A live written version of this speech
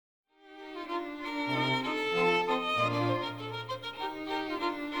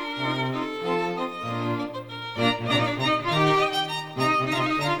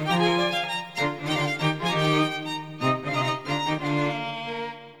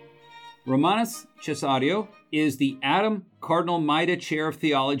Romanis Cesario is the Adam Cardinal Maida Chair of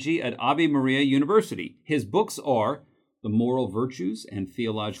Theology at Ave Maria University. His books are The Moral Virtues and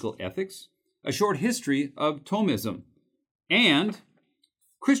Theological Ethics, A Short History of Thomism, and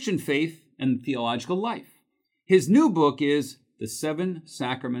Christian Faith and Theological Life. His new book is The Seven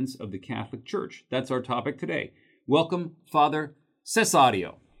Sacraments of the Catholic Church. That's our topic today. Welcome, Father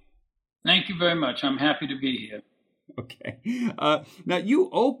Cesario. Thank you very much. I'm happy to be here. Okay. Now, you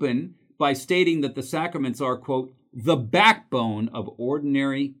open by stating that the sacraments are, quote, the backbone of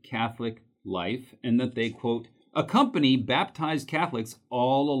ordinary Catholic life, and that they, quote, accompany baptized Catholics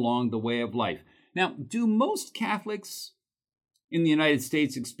all along the way of life. Now, do most Catholics in the United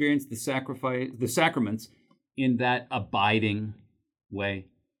States experience the sacraments in that abiding way?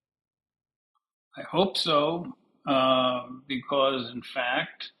 I hope so, because, in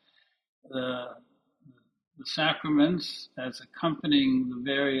fact, the sacraments, as accompanying the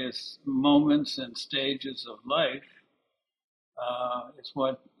various moments and stages of life, is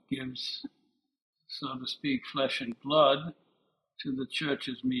what gives, so to speak, flesh and blood to the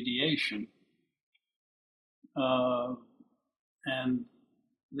Church's mediation. And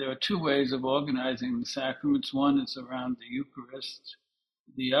there are two ways of organizing the sacraments. One is around the Eucharist.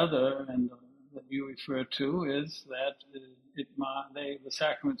 The other, and that you refer to, is that the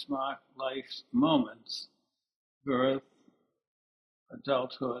sacraments mark life's moments: birth,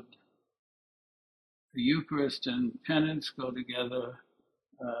 adulthood. The Eucharist and penance go together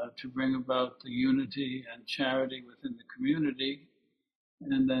to bring about the unity and charity within the community,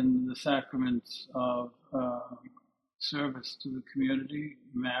 and then the sacraments of service to the community,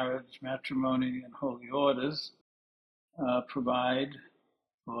 marriage, matrimony, and holy orders provide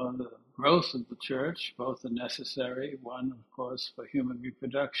for the growth of the Church. Both are necessary, one, of course, for human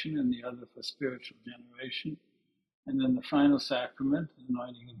reproduction and the other for spiritual generation. And then the final sacrament, the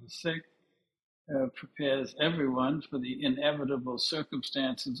anointing of the sick, prepares everyone for the inevitable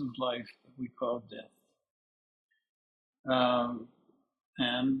circumstances of life that we call death.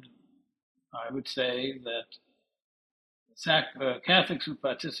 And I would say that Catholics who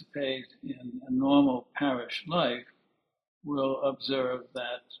participate in a normal parish life will observe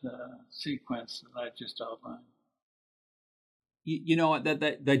that sequence that I just outlined. You know,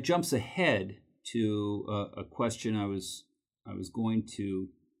 that jumps ahead to a question I was going to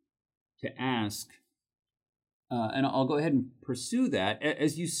ask, and I'll go ahead and pursue that.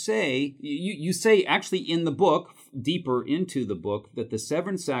 As you say, you say actually in the book, deeper into the book, that the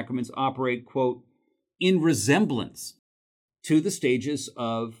seven sacraments operate, quote, in resemblance to the stages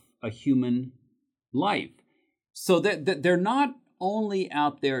of a human life. So that they're not only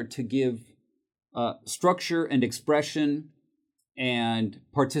out there to give structure and expression and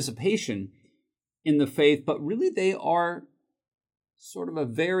participation in the faith, but really they are sort of a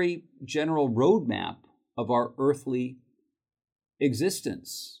very general roadmap of our earthly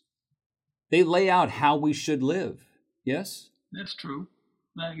existence. They lay out how we should live. Yes? That's true.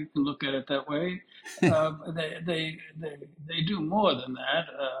 Now you can look at it that way. They do more than that,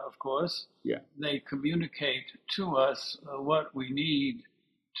 of course. Yeah. They communicate to us what we need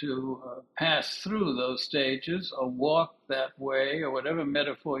to pass through those stages or walk that way, or whatever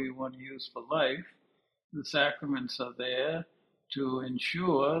metaphor you want to use for life. The sacraments are there to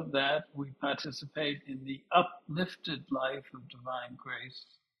ensure that we participate in the uplifted life of divine grace.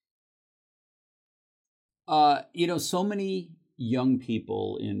 So many young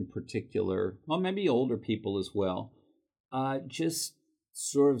people in particular, well, maybe older people as well, just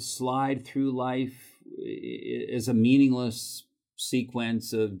sort of slide through life as a meaningless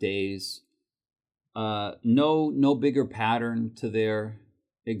sequence of days. No bigger pattern to their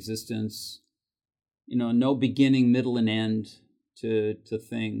existence. No beginning, middle, and end to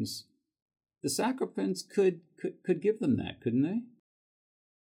things. The sacraments could give them that, couldn't they?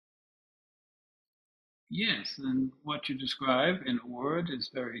 Yes, and what you describe in a word is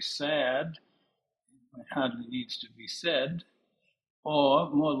very sad. It hardly needs to be said. Or,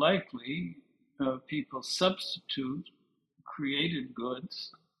 more likely, people substitute created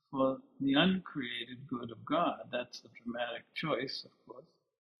goods for the uncreated good of God. That's the dramatic choice, of course.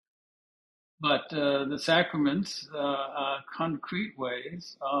 But the sacraments are concrete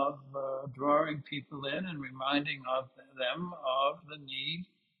ways of drawing people in and reminding them of the need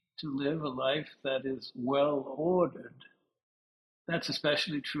to live a life that is well ordered. That's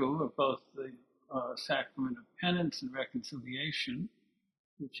especially true of both the sacrament of penance and reconciliation,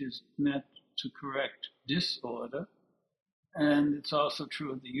 which is meant to correct disorder. And it's also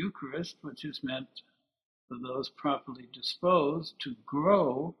true of the Eucharist, which is meant for those properly disposed to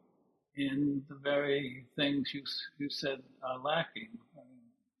grow in the very things you said are lacking: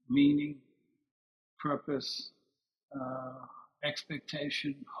 meaning, purpose,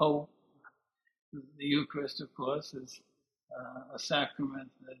 expectation, hope. The Eucharist, of course, is a sacrament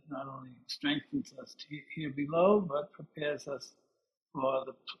that not only strengthens us here below, but prepares us for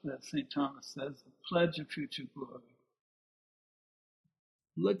as St. Thomas says, the pledge of future glory.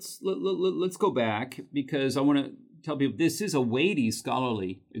 Let's go back, because I want to tell people this is a weighty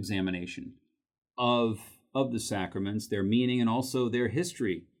scholarly examination of the sacraments, their meaning, and also their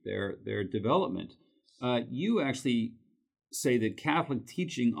history, their development. You actually say that Catholic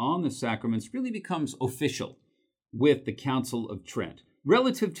teaching on the sacraments really becomes official with the Council of Trent.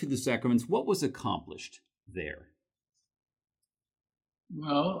 Relative to the sacraments, what was accomplished there?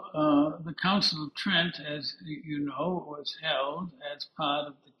 Well, the Council of Trent, as you know, was held as part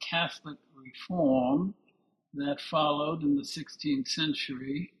of the Catholic reform that followed in the 16th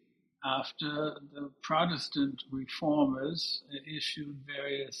century after the Protestant reformers issued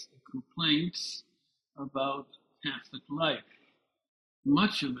various complaints about Catholic life.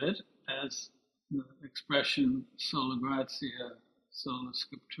 Much of it, as the expression sola gratia, sola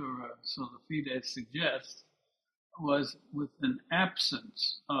scriptura, sola fide suggests, was with an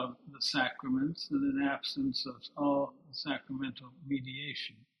absence of the sacraments and an absence of all sacramental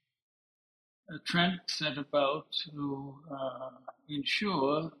mediation. Trent set about to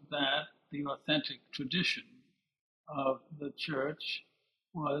ensure that the authentic tradition of the Church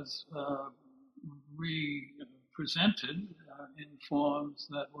was represented in forms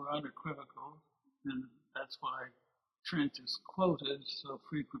that were unequivocal, and that's why Trent is quoted so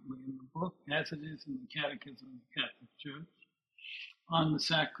frequently in the book, as it is in the Catechism of the Catholic Church, on the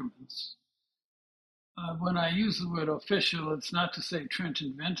sacraments. When I use the word official, it's not to say Trent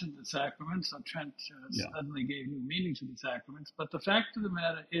invented the sacraments or Trent suddenly gave new meaning to the sacraments, but the fact of the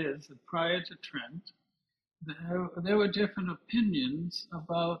matter is that prior to Trent, there were different opinions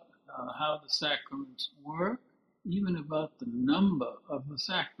about how the sacraments work, even about the number of the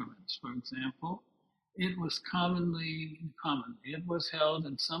sacraments. For example, it was it was held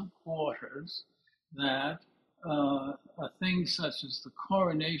in some quarters that things such as the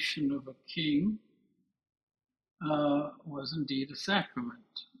coronation of a king was indeed a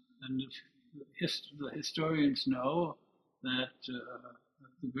sacrament. And the historians know that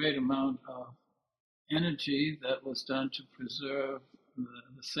the great amount of energy that was done to preserve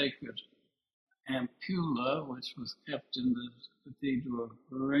the sacred ampulla, which was kept in the Cathedral of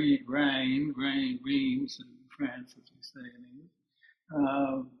Reims in France, as we say in English.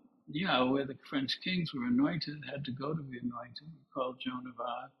 Where the French kings were anointed, had to go to be anointed, called Joan of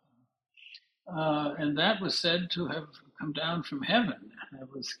Arc. And that was said to have come down from heaven. It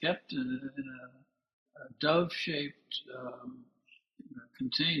was kept in a dove-shaped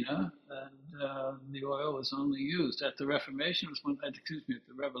container, and the oil was only used at the Reformation. At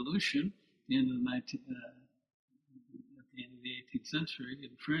the Revolution, at the end of the 18th century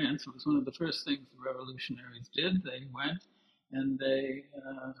in France. It was one of the first things the revolutionaries did. They went and they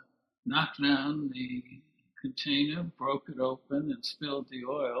knocked down the container, broke it open, and spilled the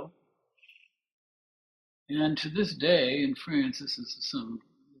oil. And to this day in France, this is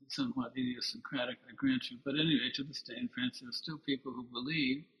somewhat idiosyncratic, I grant you, but anyway, to this day in France, there are still people who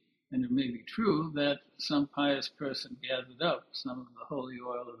believe, and it may be true, that some pious person gathered up some of the holy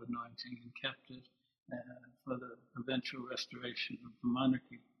oil of anointing and kept it for the eventual restoration of the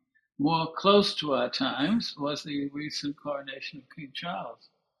monarchy. More close to our times was the recent coronation of King Charles,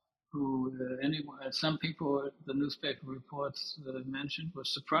 who some people, the newspaper reports mentioned, were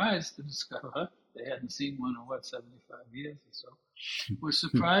surprised to discover, they hadn't seen one in 75 years or so, were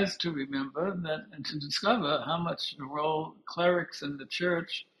surprised to remember that and to discover how much a role clerics in the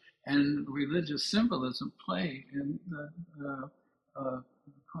church and religious symbolism play in the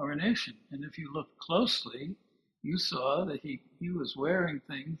coronation. And if you look closely, you saw that he was wearing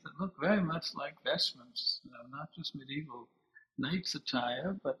things that looked very much like vestments, not just medieval knight's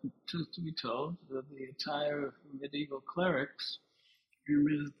attire, but truth to be told, the attire of medieval clerics,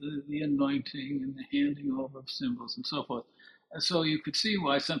 with the anointing and the handing over of symbols and so forth. So you could see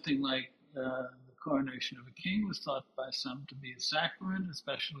why something like the coronation of a king was thought by some to be a sacrament,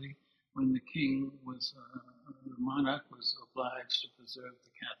 especially when the king was, the monarch was obliged to preserve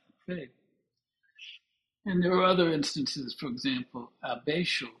the Catholic faith. And there are other instances, for example,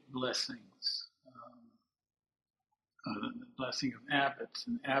 abbatial blessings, the blessing of abbots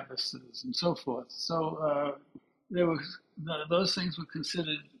and abbesses and so forth. So those things were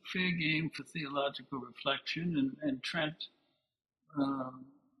considered fair game for theological reflection, and Trent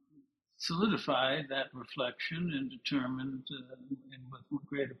solidified that reflection and determined with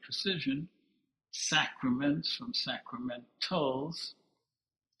greater precision sacraments from sacramentals.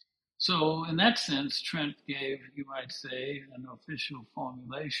 So, in that sense, Trent gave, you might say, an official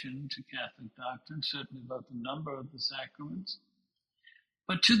formulation to Catholic doctrine, certainly about the number of the sacraments.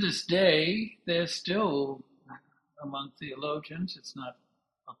 But to this day, there's still, among theologians, it's not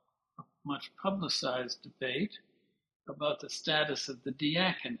a much publicized debate about the status of the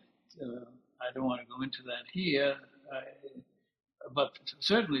diaconate. I don't want to go into that here, but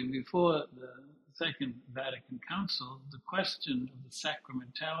certainly before the Second Vatican Council, the question of the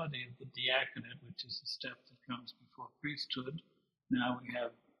sacramentality of the diaconate, which is a step that comes before priesthood, now we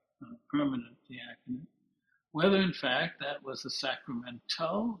have a permanent diaconate, whether in fact that was a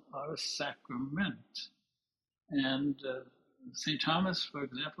sacramental or a sacrament. And St. Thomas, for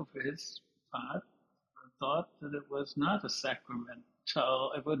example, for his part, thought that it was not a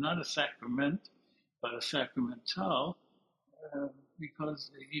sacramental, it was not a sacrament, but a sacramental, because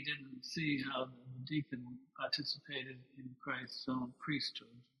he didn't see how the deacon participated in Christ's own priesthood.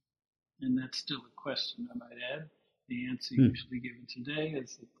 And that's still a question, I might add. The answer usually given today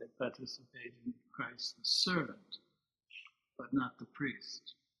is that they participate in Christ the servant, but not the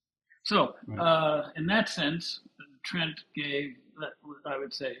priest. So, in that sense, Trent gave, I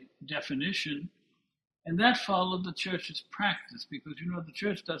would say, definition, and that followed the church's practice, because, the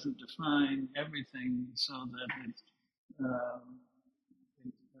church doesn't define everything so that it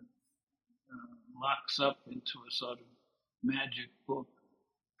locks up into a sort of magic book,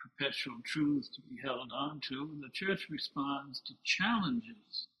 perpetual truth to be held on to. The church responds to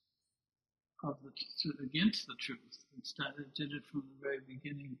challenges against the truth. It did it from the very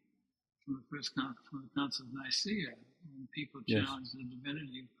beginning, from the Council of Nicaea, when people challenged the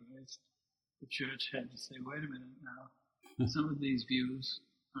divinity of Christ. The church had to say, wait a minute now, some of these views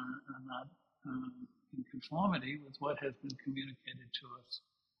are not in conformity with what has been communicated to us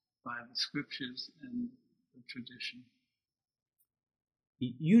by the scriptures and the tradition.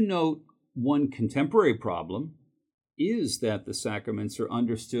 You note one contemporary problem is that the sacraments are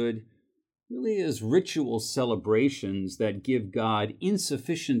understood really as ritual celebrations that give God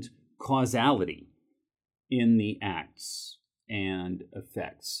insufficient causality in the acts and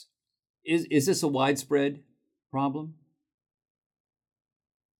effects. Is this a widespread problem?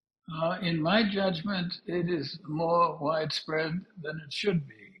 In my judgment, it is more widespread than it should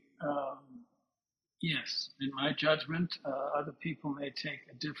be. Yes, in my judgment, other people may take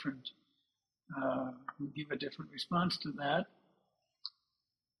give a different response to that.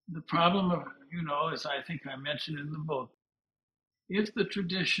 The problem of, as I think I mentioned in the book, if the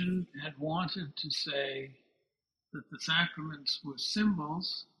tradition had wanted to say that the sacraments were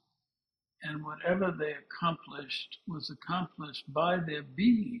symbols, and whatever they accomplished was accomplished by their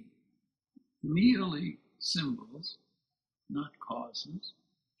being merely symbols, not causes,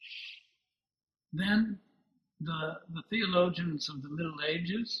 then the theologians of the Middle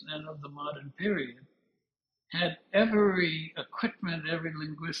Ages and of the modern period had every equipment, every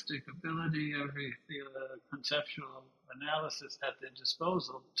linguistic ability, every conceptual analysis at their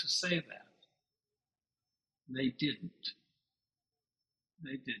disposal to say that. They didn't.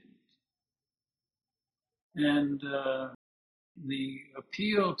 And the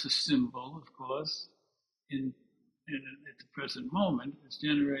appeal to symbol, of course, at the present moment, is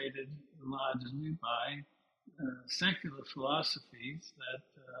generated largely by secular philosophies that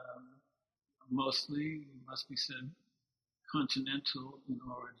mostly, must be said, continental in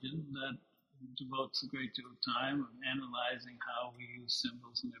origin, that devotes a great deal of time of analyzing how we use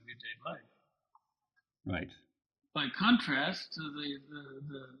symbols in everyday life. Right. By contrast to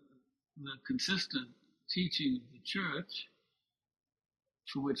the consistent teaching of the church,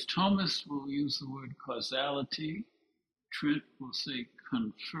 for which Thomas will use the word causality, Trent will say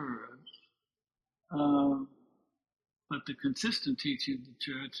confers, but the consistent teaching of the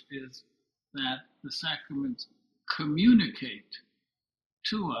church is that the sacraments communicate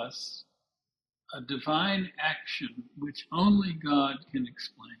to us a divine action which only God can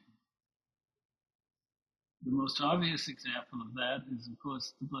explain. The most obvious example of that is, of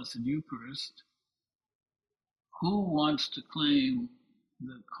course, the Blessed Eucharist. Who wants to claim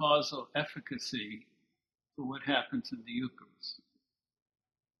the causal efficacy for what happens in the Eucharist?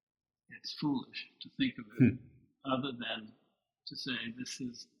 It's foolish to think of it other than to say this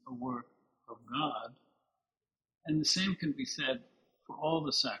is a work of God. And the same can be said for all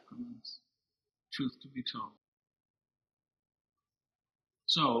the sacraments, truth to be told.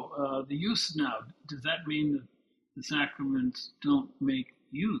 So the use now, does that mean that the sacraments don't make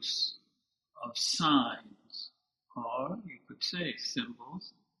use of signs, or you could say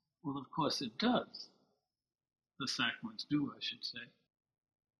symbols? Well, of course it does. The sacraments do, I should say.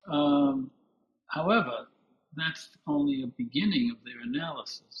 However, that's only a beginning of their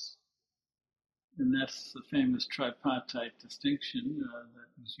analysis. And that's the famous tripartite distinction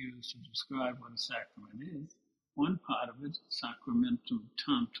that is used to describe what a sacrament is. One part of it, sacramentum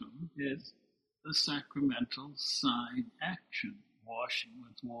tantum, is the sacramental sign action, washing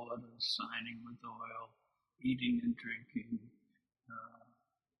with water, signing with oil, eating and drinking,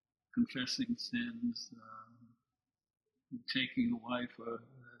 confessing sins, taking a wife or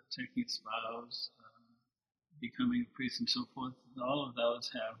taking a spouse, becoming a priest and so forth. All of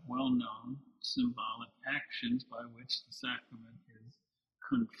those have well-known symbolic actions by which the sacrament is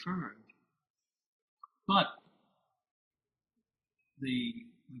conferred. But the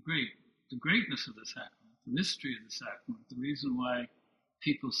greatness of the sacrament, the mystery of the sacrament, the reason why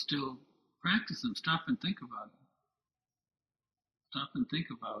people still practice them, stop and think about it. Stop and think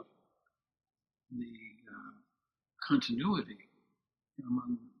about the continuity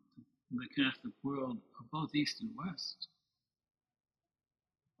among the Catholic world of both East and West.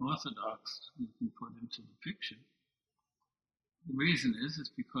 Orthodox, you can put into the picture. The reason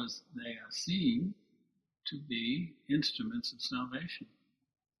is because they are seen to be instruments of salvation.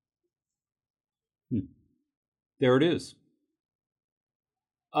 There it is.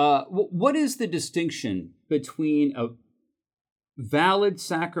 What is the distinction between a valid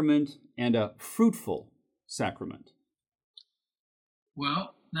sacrament and a fruitful sacrament?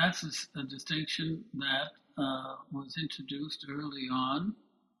 Well, that's a distinction that was introduced early on.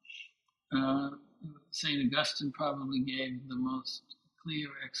 St. Augustine probably gave the most clear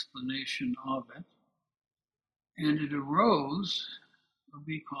explanation of it. And it arose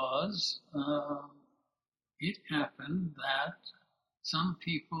because it happened that some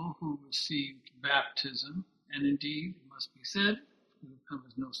people who received baptism, and indeed, it must be said, it will come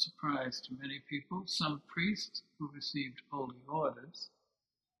as no surprise to many people, some priests who received holy orders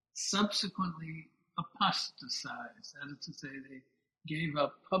subsequently apostatized, that is to say, they gave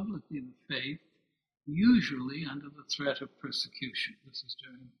up publicly the faith, usually under the threat of persecution. This is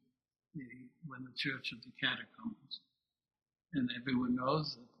during when the Church of the Catacombs. And everyone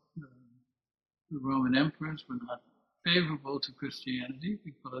knows that the Roman emperors were not favorable to Christianity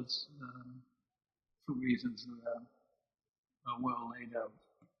because, for reasons that are well laid out.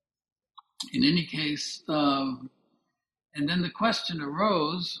 In any case, and then the question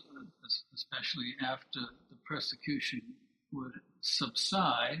arose, especially after the persecution would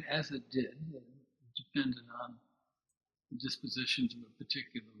subside, as it did. It depended on the dispositions of a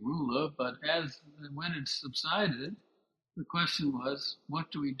particular ruler, but when it subsided, the question was,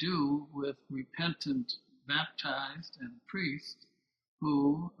 what do we do with repentant, baptized, and priests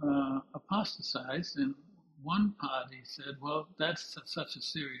who apostatized? And one party said, well, that's such a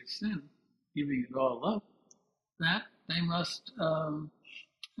serious sin, giving it all up, that they must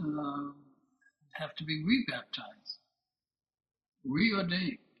have to be rebaptized,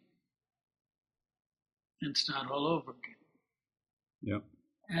 reordained, and start all over again. Yep.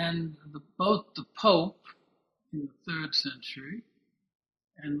 And both the Pope in the 3rd century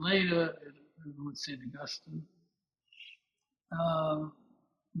and later with St. Augustine,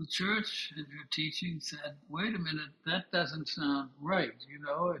 the Church in her teaching said, wait a minute, that doesn't sound right.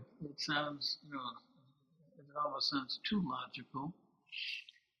 It sounds, it almost sounds too logical,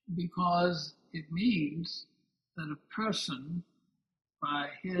 because it means that a person, by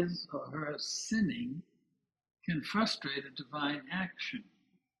his or her sinning, can frustrate a divine action.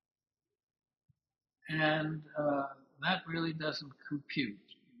 And that really doesn't compute.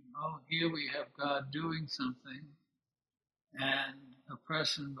 Here we have God doing something, and a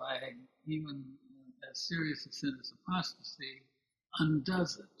person, by even as serious a sin as apostasy,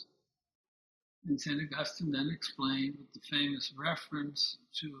 undoes it. And St. Augustine then explained with the famous reference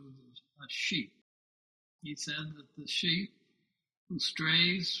to a sheep. He said that the sheep who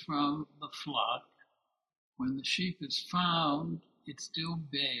strays from the flock, when the sheep is found, it still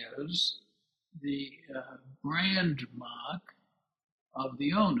bears the brand mark of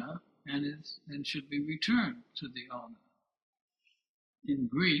the owner and should be returned to the owner. In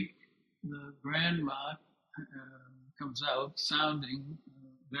Greek, the brand mark comes out sounding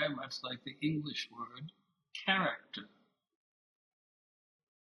very much like the English word character.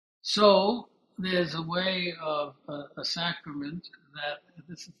 So there's a way of a sacrament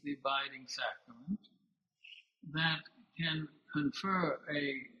this is the abiding sacrament, that can confer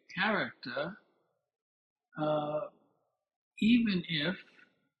a character even if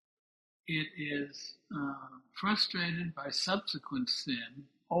it is frustrated by subsequent sin,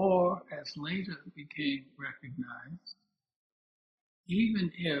 or as later became recognized,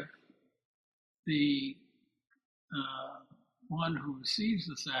 even if the one who receives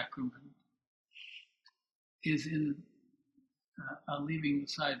the sacrament is in leaving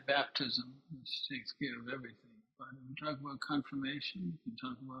aside baptism, which takes care of everything. But if you talk about confirmation, you can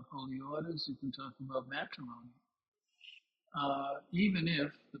talk about holy orders, you can talk about matrimony. Even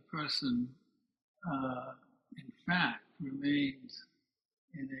if the person, in fact, remains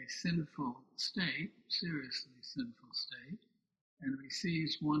in a sinful state, seriously sinful state, and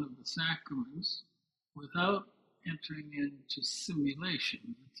receives one of the sacraments without entering into simulation,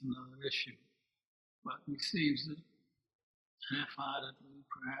 that's another issue, but receives it half-heartedly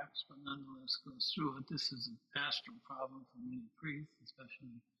perhaps, but nonetheless goes through it. This is a pastoral problem for many priests,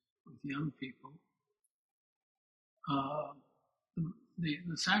 especially with young people.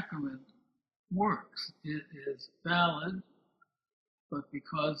 The sacrament works. It is valid, but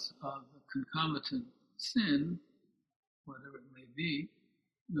because of the concomitant sin, whatever it may be,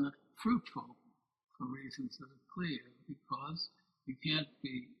 not fruitful for reasons that are clear, because you can't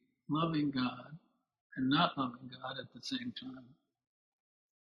be loving God and not loving God at the same time.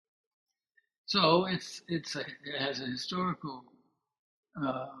 So it has a historical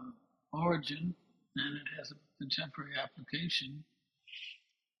origin, and it has a contemporary application.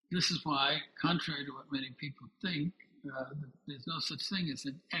 This is why, contrary to what many people think, there's no such thing as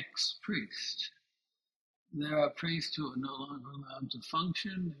an ex-priest. There are priests who are no longer allowed to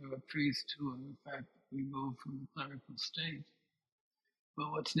function. There are priests who are, in fact, removed from the clerical state.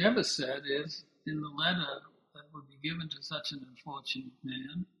 But what's never said is, in the letter that would be given to such an unfortunate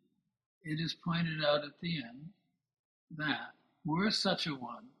man, it is pointed out at the end that were such a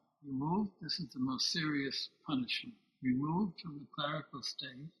one removed, this is the most serious punishment, removed from the clerical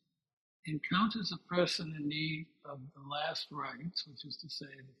state, encounters a person in need of the last rites, which is to say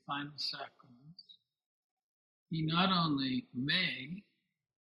the final sacraments, he not only may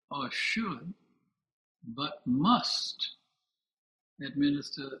or should, but must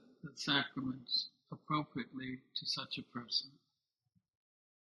administer the sacraments appropriately to such a person.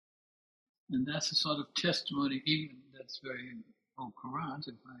 And that's a sort of testimony, even that's very au courant,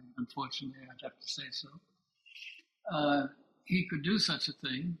 unfortunately I'd have to say so. He could do such a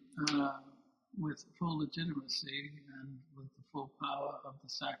thing with full legitimacy and with the full power of the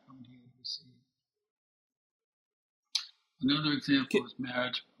sacrament he had received. Another example is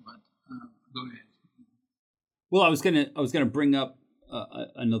marriage, but go ahead. Well, I was gonna bring up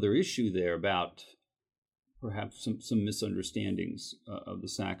another issue there about perhaps some misunderstandings of the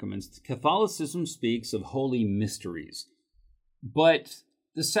sacraments. Catholicism speaks of holy mysteries, but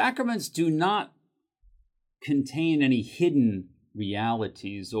the sacraments do not contain any hidden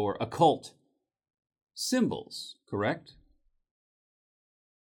realities or occult symbols, correct?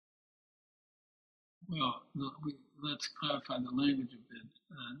 Well, let's clarify the language a bit.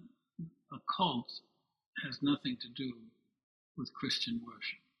 Occult has nothing to do with Christian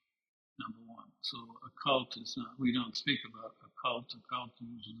worship, number one. So occult is not, we don't speak about occult. Occult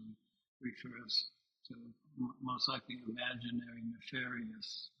usually refers to most likely imaginary,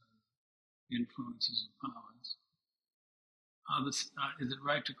 nefarious influences or powers. Is it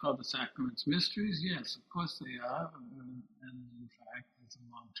right to call the sacraments mysteries? Yes, of course they are. And in fact, there's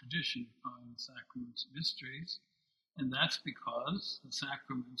a long tradition of calling the sacraments mysteries. And that's because the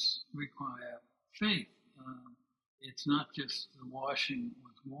sacraments require faith. It's not just the washing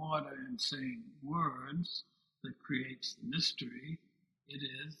with water and saying words that creates the mystery. It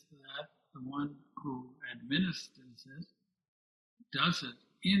is that the one who administers it does it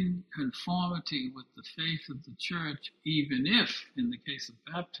in conformity with the faith of the church, even if, in the case of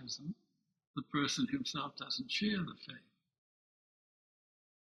baptism, the person himself doesn't share the faith.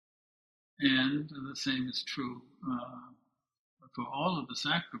 And the same is true for all of the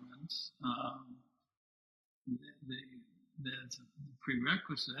sacraments. The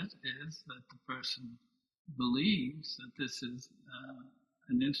prerequisite is that the person believes that this is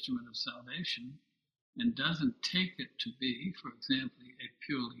an instrument of salvation and doesn't take it to be, for example, a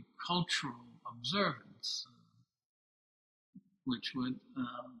purely cultural observance, which would,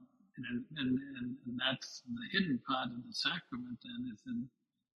 and that's the hidden part of the sacrament, then, is in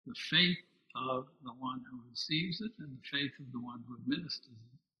the faith of the one who receives it and the faith of the one who administers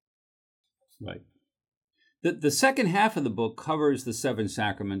it. Right. The second half of the book covers the seven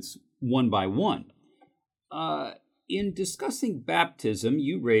sacraments one by one. In discussing baptism,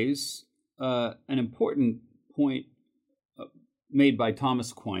 you raise an important point made by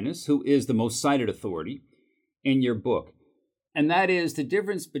Thomas Aquinas, who is the most cited authority in your book, and that is the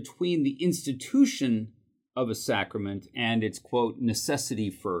difference between the institution of a sacrament and its, quote, necessity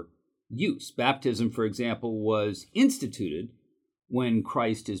for use. Baptism, for example, was instituted when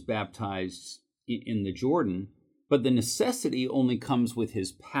Christ is baptized in the Jordan, but the necessity only comes with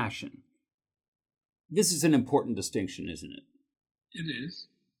his passion. This is an important distinction, isn't it? It is.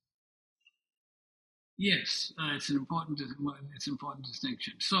 Yes, it's an important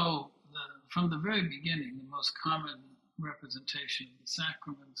distinction. So, from the very beginning, the most common representation of the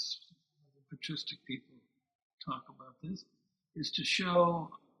sacraments, the patristic people talk about this, is to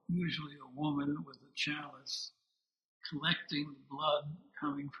show usually a woman with a chalice collecting blood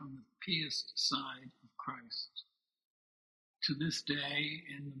coming from the pierced side of Christ. To this day,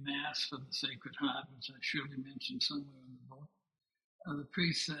 in the Mass for the Sacred Heart, which I surely mentioned somewhere in the book, the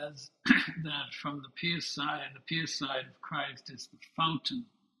priest says that from the pierced side of Christ is the fountain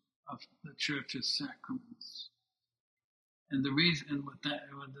of the Church's sacraments. And the reason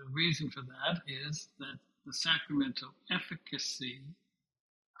for that is that the sacramental efficacy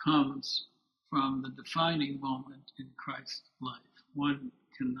comes from the defining moment in Christ's life. One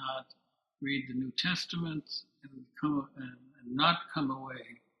cannot read the New Testament and not come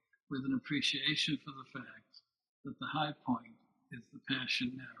away with an appreciation for the fact that the high point is the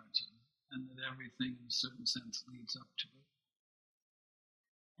Passion narrative, and that everything in a certain sense leads up to it.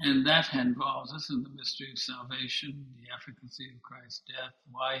 And that involves us in the mystery of salvation, the efficacy of Christ's death,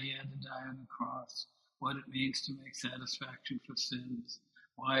 why he had to die on the cross, what it means to make satisfaction for sins,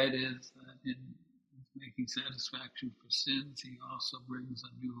 why it is that in making satisfaction for sins, he also brings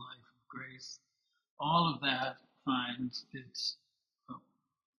a new life of grace. All of that finds its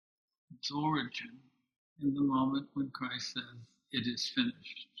origin in the moment when Christ says, "It is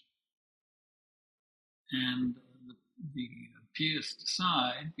finished." And the pierced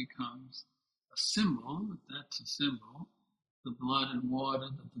side becomes a symbol, that's a symbol. The blood and water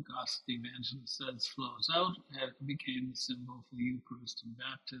that the Gospel evangelist says flows out became the symbol for the Eucharist and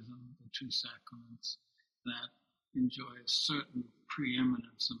baptism, the two sacraments that enjoy a certain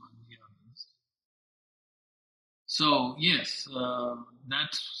preeminence among the others. So, yes,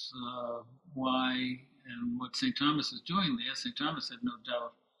 that's why, and what St. Thomas is doing there. St. Thomas had no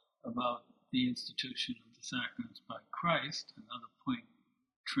doubt about the institution of the sacraments by Christ, another point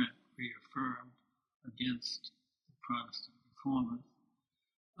Trent reaffirmed against the Protestant reformers.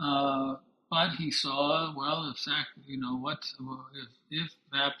 But he saw, well, if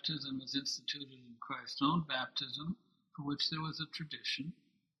baptism is instituted in Christ's own baptism, for which there was a tradition,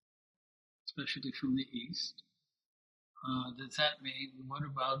 especially from the East, does that mean, what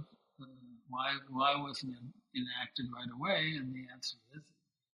about, why wasn't it enacted right away? And the answer is,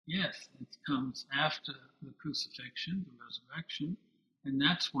 yes, it comes after the crucifixion, the resurrection, and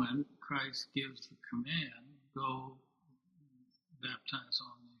that's when Christ gives the command, go baptize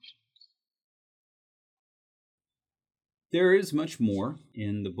all nations. There is much more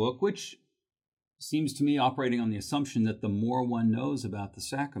in the book, which seems to me operating on the assumption that the more one knows about the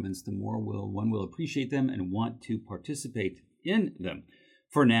sacraments, the more one will appreciate them and want to participate in them.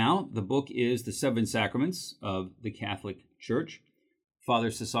 For now, the book is The Seven Sacraments of the Catholic Church. Father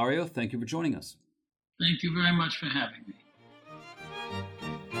Cesario, thank you for joining us. Thank you very much for having me.